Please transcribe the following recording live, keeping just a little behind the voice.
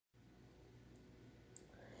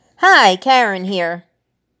Hi, Karen here.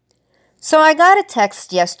 So I got a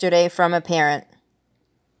text yesterday from a parent.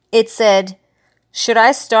 It said, "Should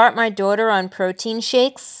I start my daughter on protein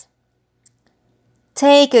shakes?"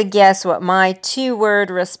 Take a guess what my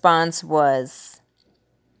two-word response was.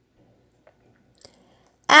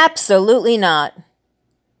 Absolutely not.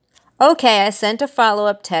 Okay, I sent a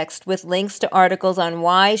follow-up text with links to articles on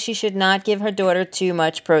why she should not give her daughter too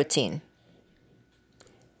much protein.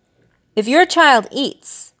 If your child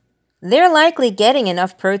eats, they're likely getting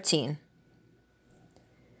enough protein.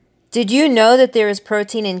 Did you know that there is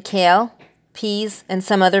protein in kale, peas, and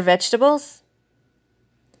some other vegetables?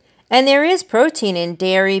 And there is protein in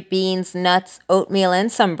dairy, beans, nuts, oatmeal,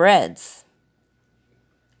 and some breads.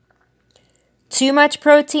 Too much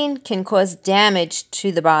protein can cause damage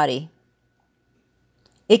to the body.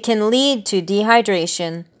 It can lead to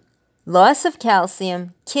dehydration, loss of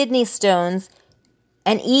calcium, kidney stones,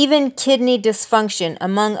 and even kidney dysfunction,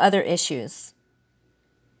 among other issues.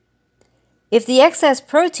 If the excess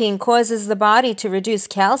protein causes the body to reduce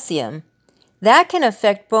calcium, that can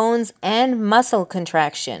affect bones and muscle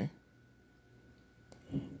contraction.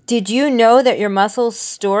 Did you know that your muscles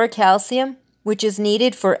store calcium, which is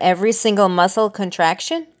needed for every single muscle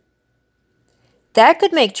contraction? That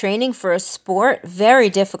could make training for a sport very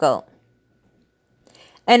difficult.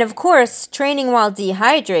 And of course, training while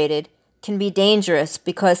dehydrated can be dangerous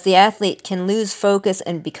because the athlete can lose focus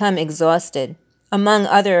and become exhausted, among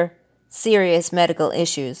other serious medical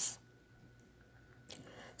issues.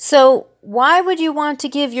 So, why would you want to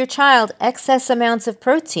give your child excess amounts of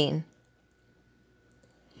protein?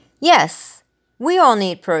 Yes, we all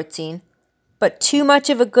need protein, but too much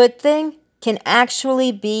of a good thing can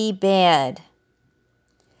actually be bad.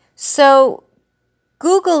 So,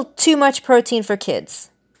 Google too much protein for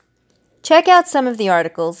kids. Check out some of the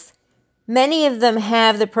articles. Many of them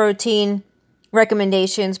have the protein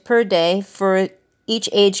recommendations per day for each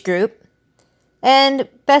age group. And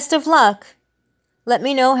best of luck. Let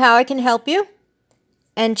me know how I can help you.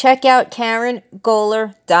 And check out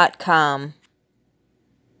KarenGoler.com.